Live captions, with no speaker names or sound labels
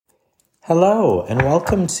Hello, and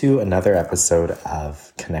welcome to another episode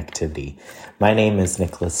of Connectivity. My name is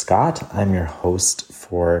Nicholas Scott. I'm your host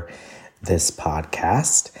for this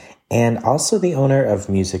podcast and also the owner of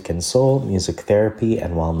Music and Soul, Music Therapy,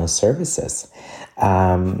 and Wellness Services.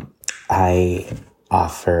 I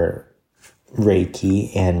offer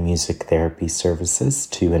Reiki and music therapy services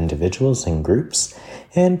to individuals and groups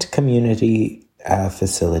and community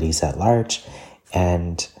facilities at large.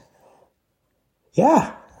 And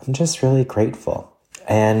yeah, I'm just really grateful.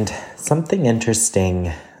 And something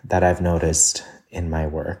interesting that I've noticed in my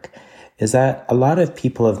work is that a lot of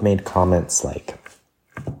people have made comments like,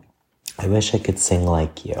 I wish I could sing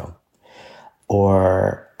like you.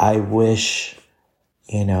 Or I wish,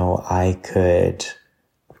 I could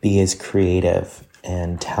be as creative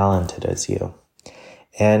and talented as you.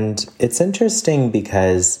 And it's interesting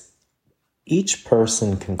because each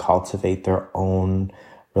person can cultivate their own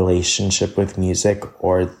relationship with music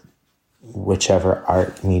or whichever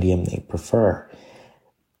art medium they prefer.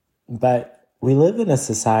 But we live in a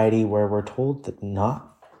society where we're told that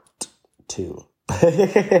not to.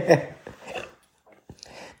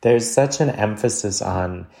 There's such an emphasis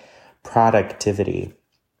on productivity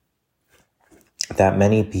that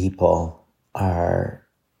many people are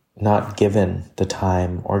not given the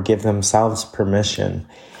time or give themselves permission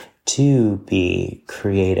to be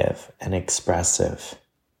creative and expressive.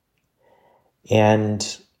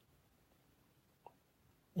 And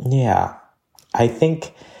yeah, I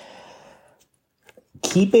think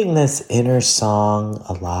keeping this inner song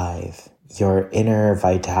alive, your inner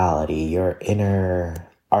vitality, your inner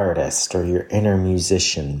artist or your inner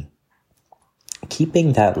musician,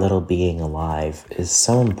 keeping that little being alive is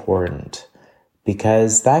so important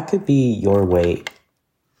because that could be your way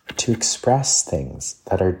to express things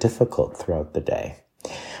that are difficult throughout the day.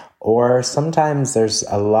 Or sometimes there's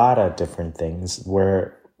a lot of different things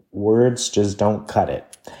where words just don't cut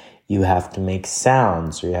it. You have to make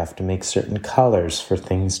sounds or you have to make certain colors for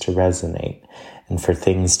things to resonate and for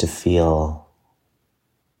things to feel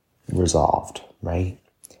resolved, right?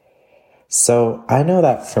 So I know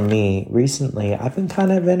that for me, recently, I've been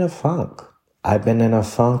kind of in a funk. I've been in a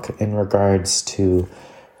funk in regards to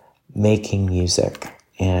making music.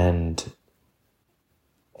 And,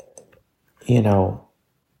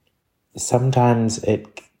 sometimes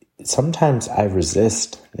I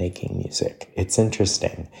resist making music. It's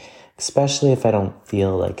interesting, especially if I don't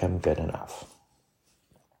feel like I'm good enough.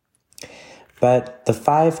 But the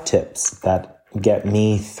 5 tips that get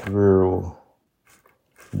me through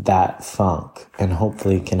that funk and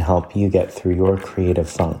hopefully can help you get through your creative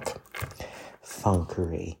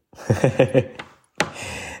funkery,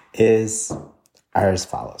 are as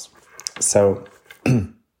follows. So,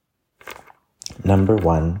 number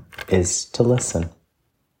 1 is to listen.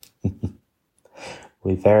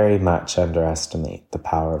 We very much underestimate the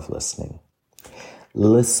power of listening.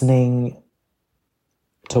 Listening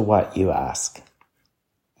to what you ask.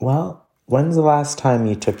 Well, when's the last time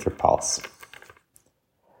you took your pulse?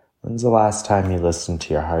 When's the last time you listened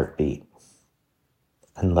to your heartbeat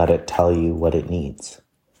and let it tell you what it needs?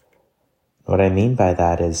 What I mean by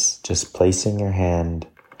that is just placing your hand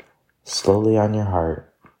slowly on your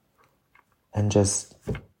heart and just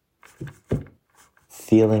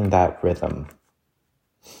feeling that rhythm.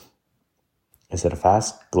 Is it a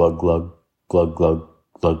fast glug, glug, glug, glug,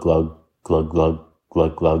 glug, glug, glug, glug,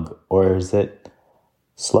 glug, glug, or is it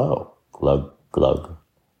slow? Glug, glug,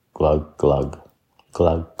 glug, glug,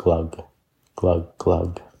 glug, glug, glug,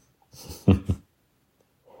 glug.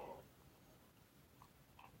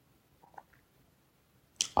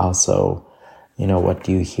 Also, what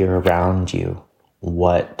do you hear around you?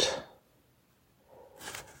 What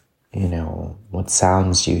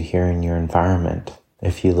sounds do you hear in your environment?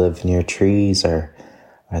 If you live near trees, or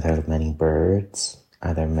are there many birds?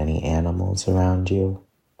 Are there many animals around you?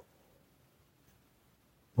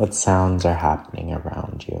 What sounds are happening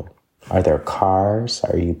around you? Are there cars?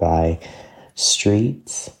 Are you by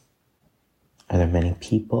streets? Are there many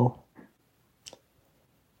people?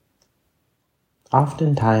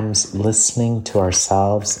 Oftentimes, listening to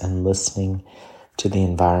ourselves and listening to the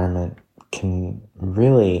environment can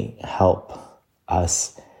really help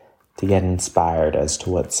us to get inspired as to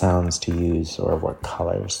what sounds to use or what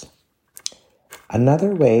colors.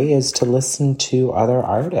 Another way is to listen to other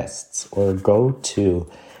artists or go to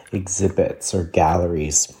exhibits or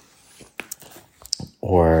galleries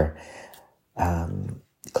or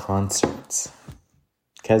concerts.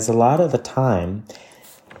 Because a lot of the time,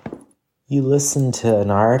 you listen to an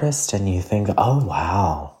artist and you think, oh,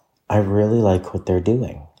 wow, I really like what they're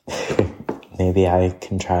doing. Maybe I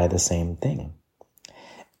can try the same thing.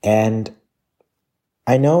 And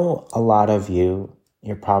I know a lot of you're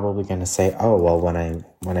probably going to say, oh, well,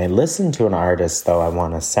 when I listen to an artist, though, I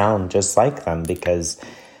want to sound just like them because,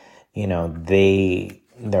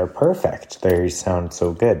 they're perfect. They sound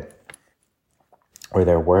so good, or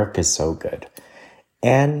their work is so good.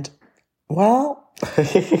 And, well,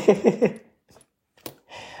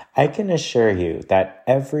 I can assure you that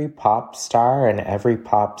every pop star and every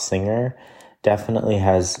pop singer definitely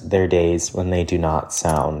has their days when they do not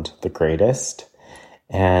sound the greatest.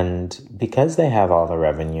 And because they have all the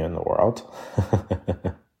revenue in the world,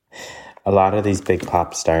 a lot of these big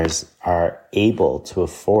pop stars are able to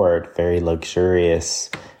afford very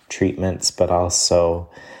luxurious treatments, but also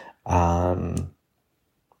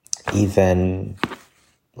even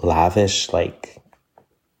lavish, like,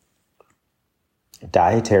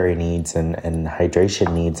 dietary needs and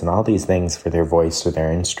hydration needs and all these things for their voice or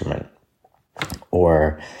their instrument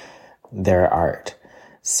or their art.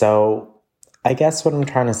 So I guess what I'm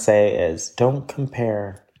trying to say is don't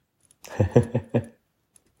compare.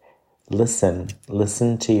 Listen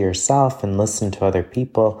to yourself and listen to other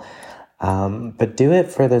people, but do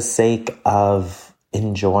it for the sake of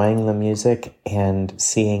enjoying the music and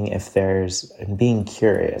seeing if and being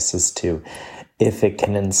curious as to if it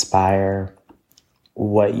can inspire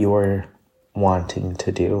what you're wanting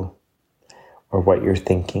to do or what you're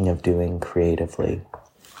thinking of doing creatively.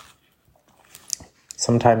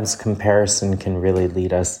 Sometimes comparison can really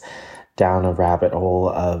lead us down a rabbit hole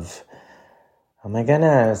of, oh my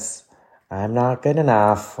goodness, I'm not good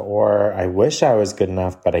enough, or I wish I was good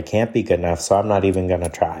enough, but I can't be good enough, so I'm not even going to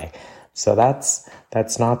try. So that's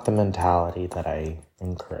not the mentality that I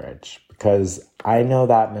encourage, because I know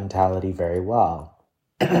that mentality very well.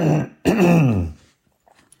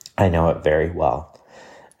 I know it very well.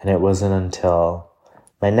 And it wasn't until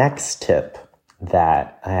my next tip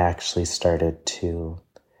that I actually started to...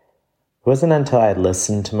 It wasn't until I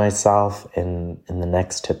listened to myself in the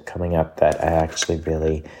next tip coming up that I actually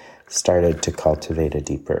really started to cultivate a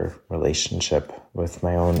deeper relationship with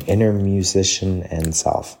my own inner musician and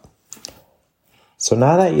self. So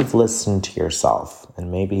now that you've listened to yourself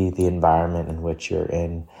and maybe the environment in which you're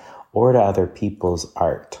in, or to other people's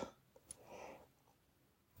art,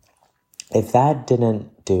 if that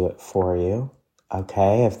didn't do it for you,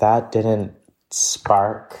 okay, if that didn't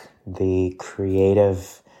spark the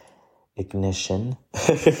creative ignition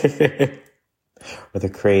or the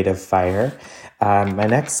creative fire, my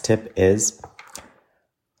next tip is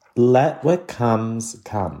let what comes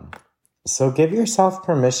come. So give yourself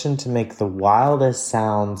permission to make the wildest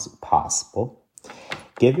sounds possible.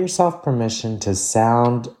 Give yourself permission to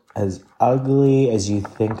sound as ugly as you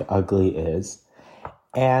think ugly is.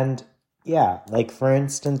 And yeah, like for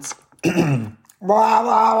instance, you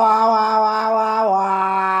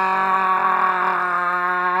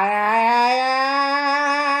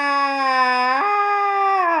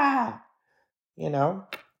know,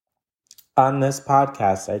 on this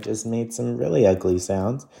podcast, I just made some really ugly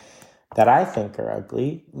sounds that I think are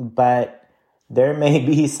ugly, but there may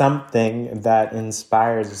be something that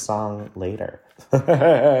inspires a song later.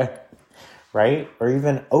 Right? Or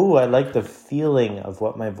even, oh, I like the feeling of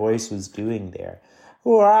what my voice was doing there.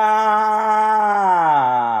 You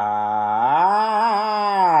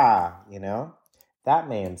know, that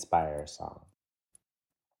may inspire a song.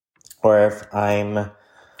 Or if I'm,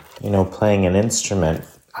 playing an instrument,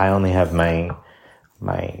 I only have my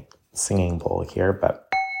singing bowl here, but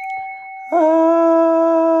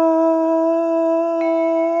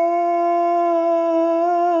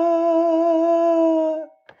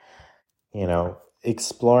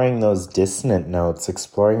exploring those dissonant notes,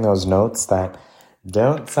 exploring those notes that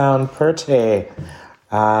don't sound pretty,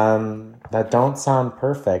 that don't sound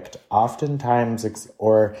perfect, oftentimes,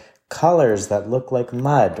 or colors that look like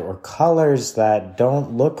mud, or colors that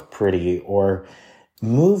don't look pretty, or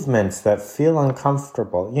movements that feel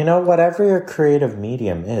uncomfortable. Whatever your creative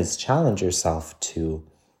medium is, challenge yourself to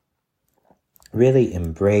really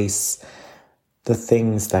embrace the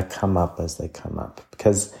things that come up as they come up,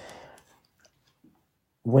 because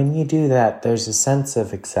when you do that, there's a sense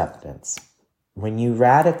of acceptance. When you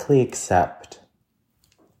radically accept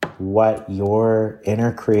what your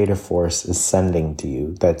inner creative force is sending to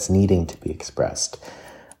you that's needing to be expressed,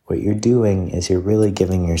 what you're doing is you're really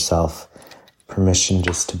giving yourself permission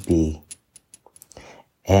just to be.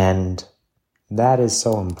 And that is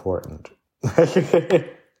so important.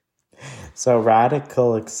 So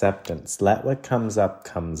radical acceptance. Let what comes up,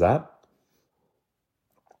 comes up.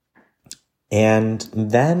 And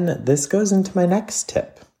then this goes into my next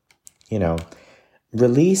tip.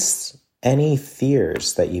 Release any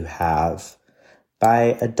fears that you have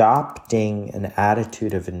by adopting an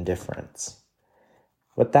attitude of indifference.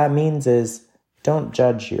 What that means is don't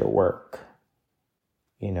judge your work.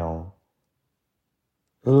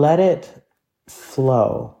 Let it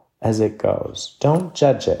flow as it goes. Don't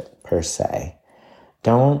judge it per se.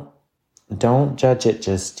 Don't judge it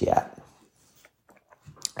just yet.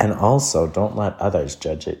 And also don't let others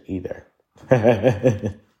judge it either.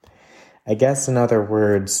 I guess in other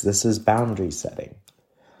words, this is boundary setting.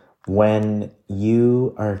 When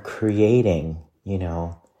you are creating,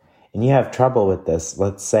 and you have trouble with this,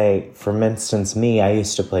 let's say, for instance, me, I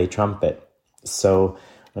used to play trumpet. So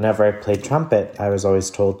whenever I played trumpet, I was always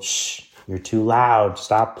told, shh, you're too loud,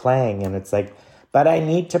 stop playing. And it's like, but I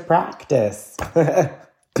need to practice.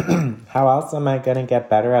 How else am I going to get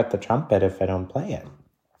better at the trumpet if I don't play it?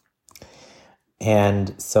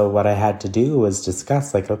 And so what I had to do was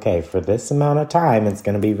discuss, like, okay, for this amount of time, it's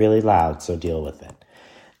going to be really loud, so deal with it.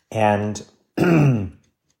 And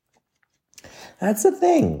that's the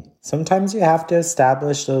thing. Sometimes you have to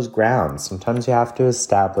establish those grounds. Sometimes you have to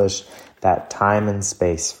establish that time and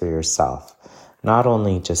space for yourself, not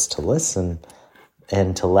only just to listen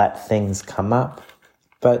and to let things come up,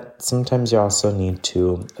 but sometimes you also need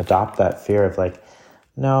to adopt that fear of like,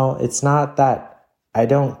 no, it's not that I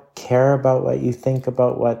don't care about what you think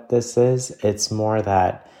about what this is. It's more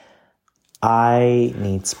that I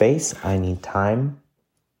need space, I need time,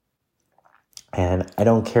 and I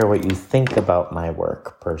don't care what you think about my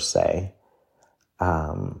work per se.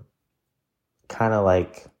 Kind of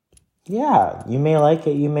like, yeah, you may like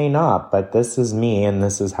it, you may not, but this is me and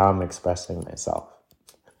this is how I'm expressing myself.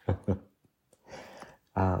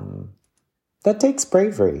 That takes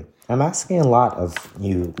bravery. I'm asking a lot of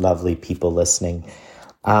you lovely people listening.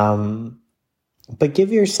 But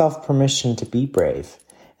give yourself permission to be brave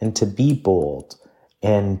and to be bold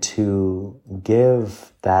and to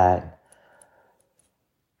give that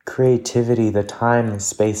creativity the time, the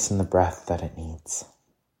space, and the breath that it needs.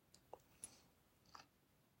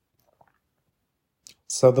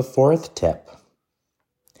 So the fourth tip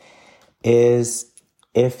is,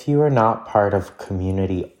 if you are not part of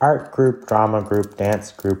community art group, drama group,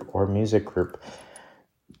 dance group, or music group,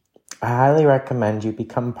 I highly recommend you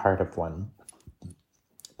become part of one.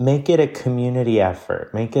 Make it a community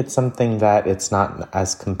effort. Make it something that it's not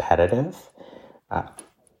as competitive,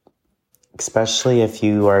 especially if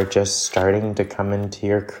you are just starting to come into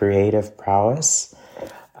your creative prowess.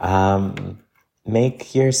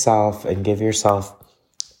 Make yourself and give yourself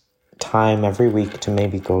time every week to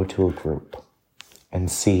maybe go to a group and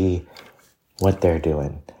see what they're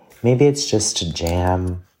doing. Maybe it's just to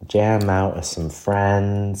jam out with some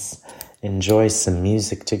friends, enjoy some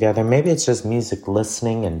music together. Maybe it's just music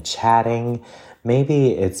listening and chatting.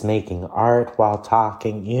 Maybe it's making art while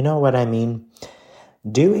talking. You know what I mean?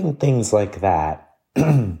 Doing things like that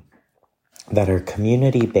that are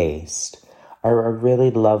community-based are a really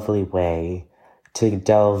lovely way to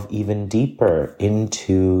delve even deeper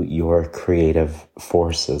into your creative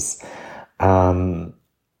forces. And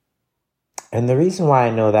the reason why I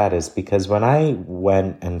know that is because when I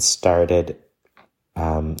went and started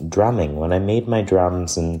drumming, when I made my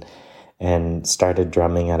drums and started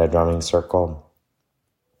drumming at a drumming circle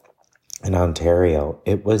in Ontario,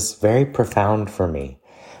 it was very profound for me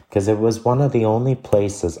because it was one of the only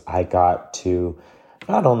places I got to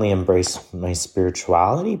not only embrace my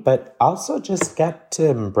spirituality, but also just get to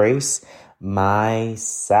embrace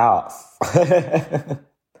myself.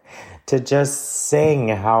 To just sing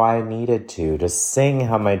how I needed to sing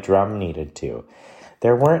how my drum needed to.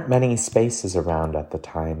 There weren't many spaces around at the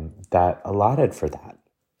time that allotted for that.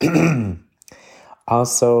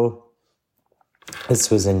 Also, this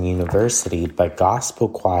was in university, but gospel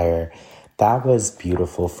choir, that was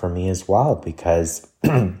beautiful for me as well because,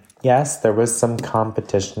 yes, there was some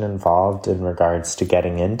competition involved in regards to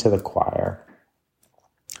getting into the choir.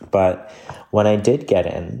 But when I did get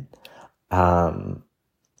in,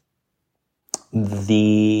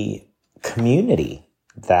 the community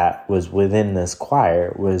that was within this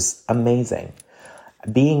choir was amazing.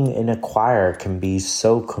 Being in a choir can be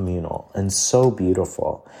so communal and so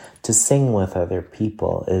beautiful. To sing with other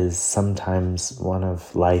people is sometimes one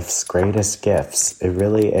of life's greatest gifts. It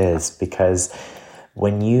really is, because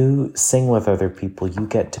when you sing with other people, you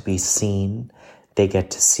get to be seen, they get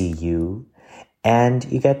to see you, and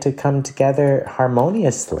you get to come together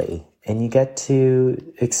harmoniously. And you get to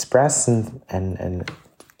express and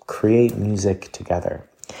create music together.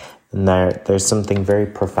 And there's something very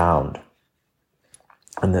profound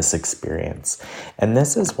in this experience. And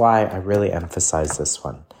this is why I really emphasize this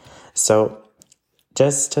one. So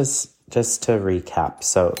just to recap.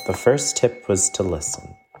 So the first tip was to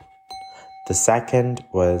listen. The second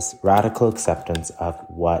was radical acceptance of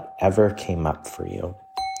whatever came up for you.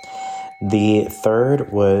 The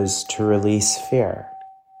third was to release fear.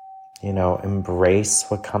 Embrace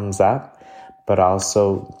what comes up, but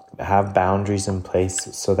also have boundaries in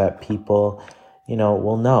place so that people,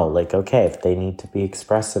 will know, like, okay, if they need to be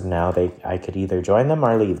expressive now, I could either join them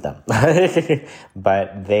or leave them.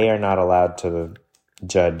 But they are not allowed to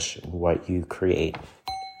judge what you create.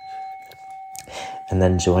 And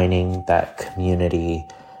then joining that community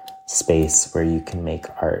space where you can make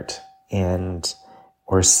art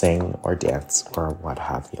or sing or dance or what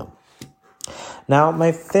have you. Now,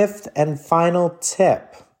 my fifth and final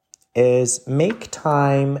tip is make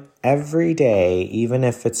time every day, even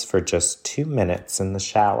if it's for just 2 minutes in the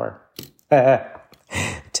shower,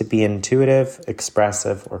 to be intuitive,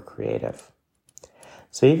 expressive, or creative.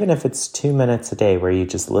 So even if it's 2 minutes a day where you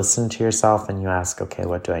just listen to yourself and you ask, okay,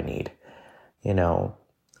 what do I need?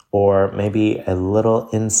 Or maybe a little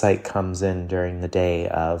insight comes in during the day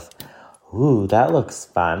of, ooh, that looks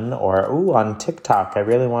fun. Or, ooh, on TikTok, I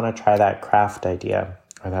really want to try that craft idea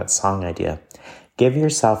or that song idea. Give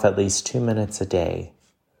yourself at least 2 minutes a day.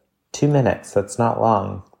 2 minutes, that's not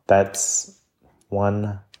long. That's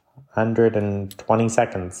 120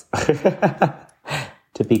 seconds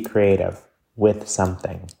to be creative with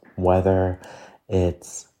something. Whether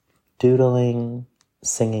it's doodling,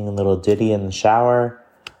 singing a little ditty in the shower,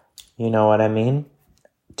 you know what I mean?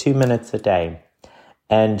 2 minutes a day.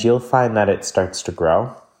 And you'll find that it starts to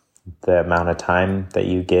grow. The amount of time that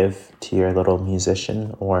you give to your little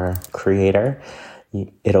musician or creator,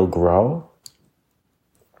 it'll grow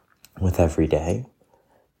with every day.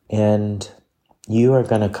 And you are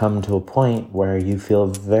going to come to a point where you feel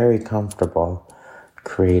very comfortable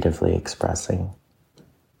creatively expressing.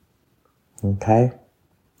 Okay?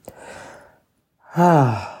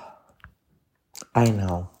 I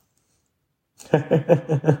know.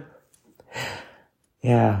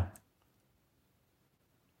 Yeah.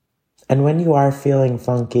 And when you are feeling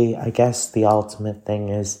funky, I guess the ultimate thing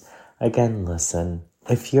is, again, listen.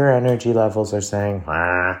 If your energy levels are saying,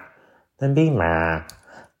 "Mah," then be "mah."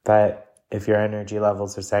 But if your energy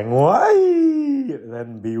levels are saying, "why,"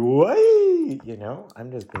 then be "why."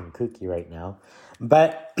 I'm just being kooky right now.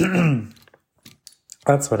 But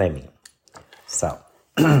that's what I mean. So,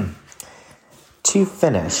 to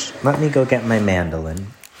finish, let me go get my mandolin.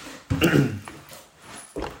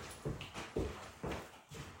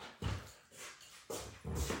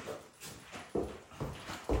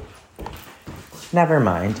 Never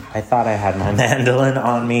mind. I thought I had my mandolin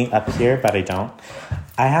on me up here, but I don't.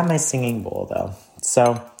 I have my singing bowl, though.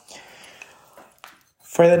 So,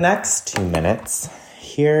 for the next 2 minutes,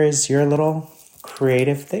 here is your little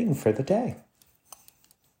creative thing for the day.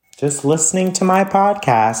 Just listening to my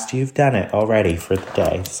podcast, you've done it already for the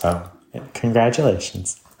day. So,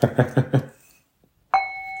 congratulations.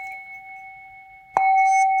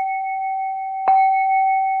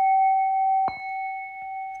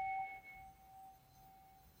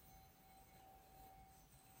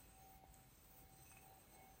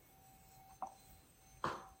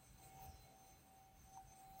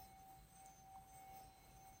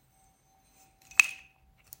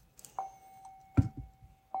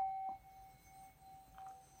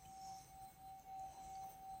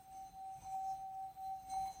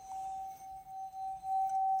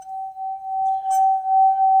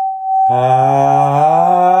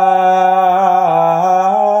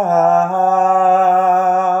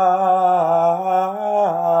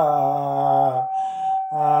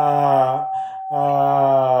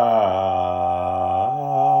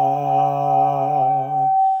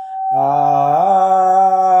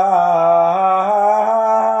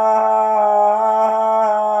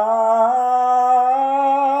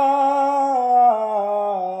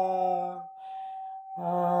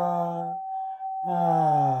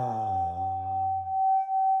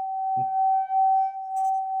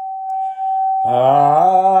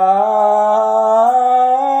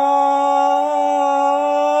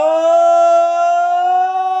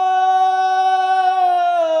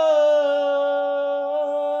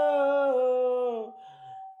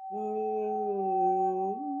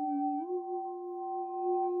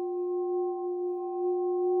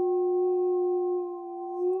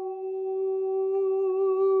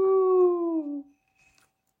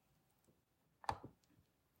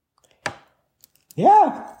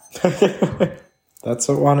 Yeah, that's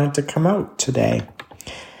what wanted to come out today.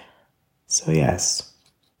 So yes,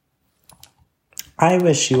 I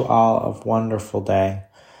wish you all a wonderful day.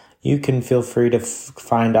 You can feel free to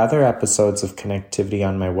find other episodes of Connectivity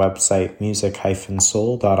on my website,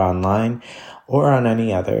 music-soul.online, or on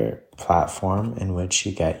any other platform in which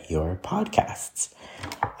you get your podcasts.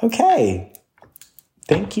 Okay.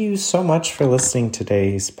 thank you so much for listening to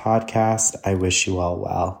today's podcast. I wish you all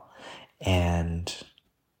well. And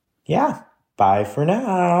yeah, bye for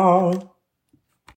now.